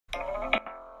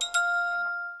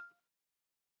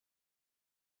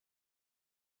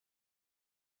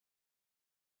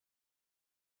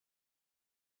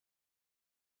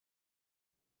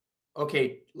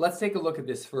Okay, let's take a look at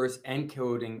this first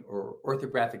encoding or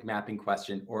orthographic mapping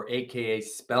question, or AKA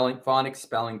phonics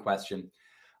spelling question.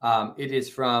 It is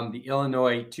from the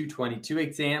Illinois 222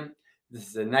 exam. This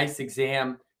is a nice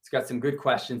exam. It's got some good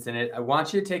questions in it. I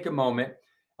want you to take a moment.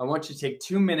 I want you to take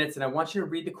 2 minutes, and I want you to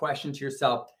read the question to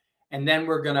yourself, and then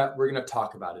we're gonna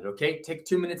talk about it. Okay, take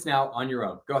 2 minutes now on your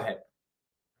own. Go ahead.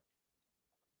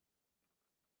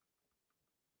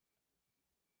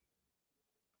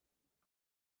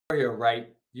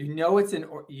 Right?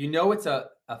 It's a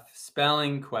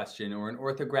spelling question or an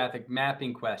orthographic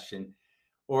mapping question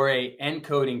or a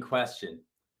encoding question.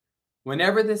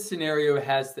 Whenever this scenario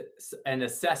has an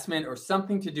assessment or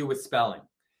something to do with spelling,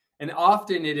 and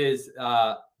often it is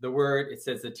the word, it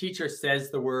says the teacher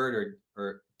says the word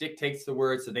or dictates the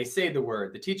word. So they say the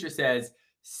word. The teacher says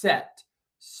set,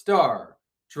 star,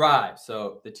 drive.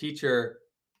 So the teacher,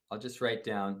 I'll just write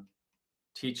down,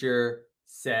 teacher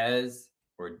says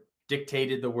or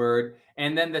dictated the word,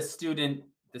 and then the student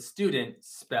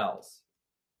spells.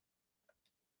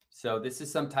 So this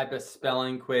is some type of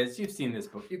spelling quiz. You've seen this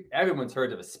book. Everyone's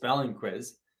heard of a spelling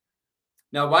quiz.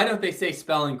 Now, why don't they say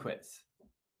spelling quiz?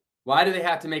 Why do they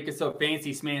have to make it so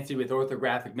fancy smancy with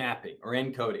orthographic mapping or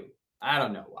encoding? I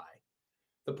don't know why.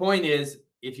 The point is,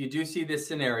 if you do see this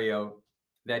scenario,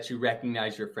 that you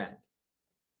recognize your friend.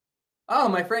 Oh,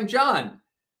 my friend John,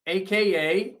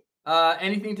 AKA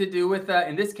anything to do with,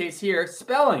 in this case here,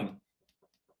 spelling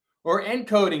or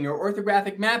encoding or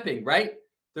orthographic mapping, right?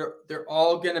 They're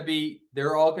all gonna be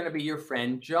your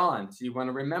friend John. So you want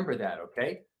to remember that,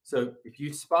 okay? So if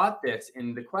you spot this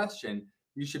in the question,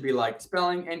 you should be like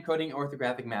spelling, encoding,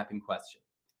 orthographic mapping question.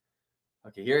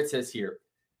 Okay, here it says here,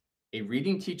 a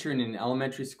reading teacher in an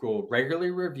elementary school regularly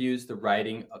reviews the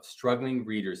writing of struggling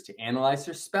readers to analyze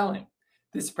their spelling.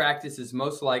 This practice is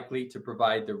most likely to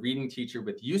provide the reading teacher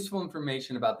with useful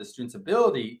information about the student's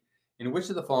ability in which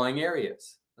of the following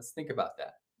areas. Let's think about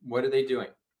that. What are they doing?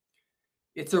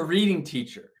 It's a reading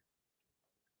teacher,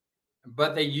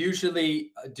 but they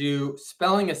usually do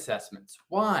spelling assessments.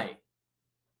 Why?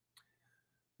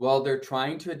 Well, they're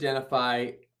trying to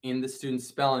identify in the student's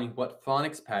spelling what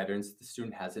phonics patterns the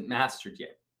student hasn't mastered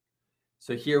yet.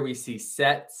 So here we see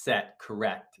set,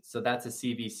 correct. So that's a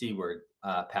CVC word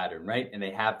pattern, right? And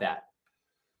they have that.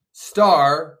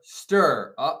 Star,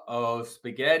 stir. Uh-oh,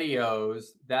 SpaghettiOs.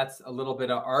 That's a little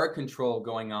bit of R control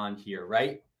going on here,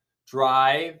 right?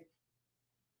 Drive,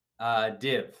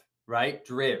 div, right?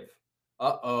 Driv.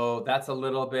 Uh-oh, that's a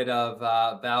little bit of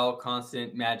vowel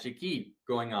consonant magic E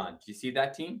going on. Do you see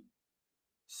that, team?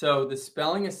 So the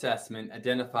spelling assessment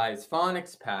identifies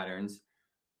phonics patterns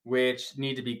which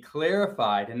need to be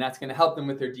clarified, and that's going to help them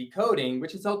with their decoding,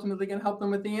 which is ultimately going to help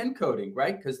them with the encoding,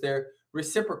 right? Because they're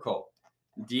reciprocal.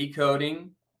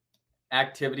 Decoding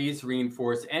activities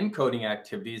reinforce encoding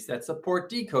activities that support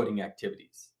decoding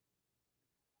activities.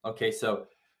 Okay, so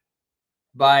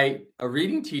by a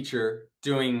reading teacher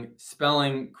doing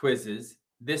spelling quizzes,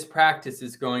 this practice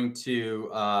is going to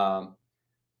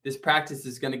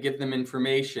give them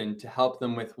information to help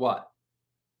them with what?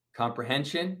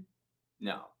 Comprehension?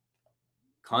 No.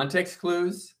 Context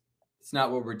clues? It's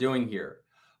not what we're doing here.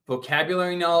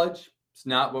 Vocabulary knowledge? It's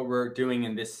not what we're doing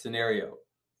in this scenario.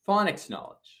 Phonics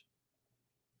knowledge.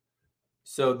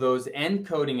 So those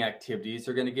encoding activities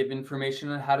are going to give information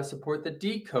on how to support the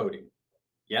decoding.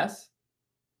 Yes?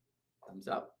 Thumbs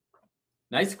up.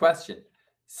 Nice question.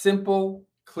 Simple,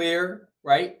 clear,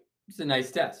 right? It's a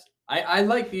nice test. I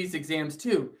like these exams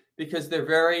too, because they're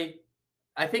very,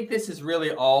 I think this is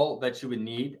really all that you would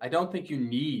need. I don't think you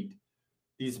need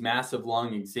these massive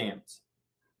long exams.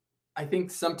 I think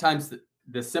sometimes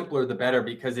the simpler the better,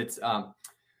 because it's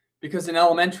because in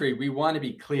elementary we want to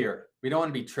be clear. We don't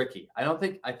want to be tricky.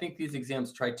 I think these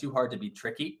exams try too hard to be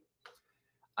tricky.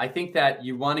 I think that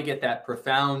you want to get that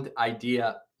profound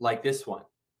idea like this one,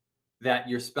 that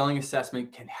your spelling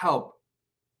assessment can help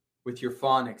with your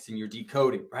phonics and your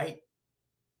decoding, right?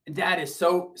 And that is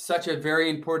such a very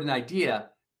important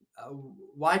idea.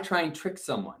 Why try and trick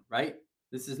someone, right?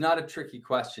 This is not a tricky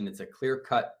question. It's a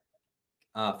clear-cut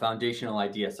foundational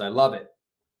idea. So I love it.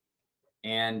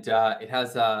 And it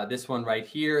has this one right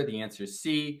here. The answer is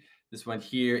C. This one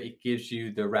here, it gives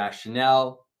you the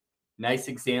rationale. Nice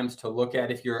exams to look at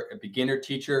if you're a beginner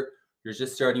teacher. You're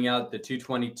just starting out. The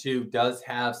 222 does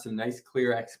have some nice,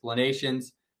 clear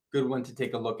explanations. Good one to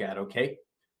take a look at, okay?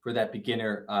 For that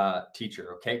beginner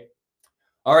teacher, okay?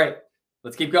 All right,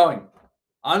 let's keep going.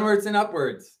 Onwards and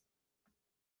upwards.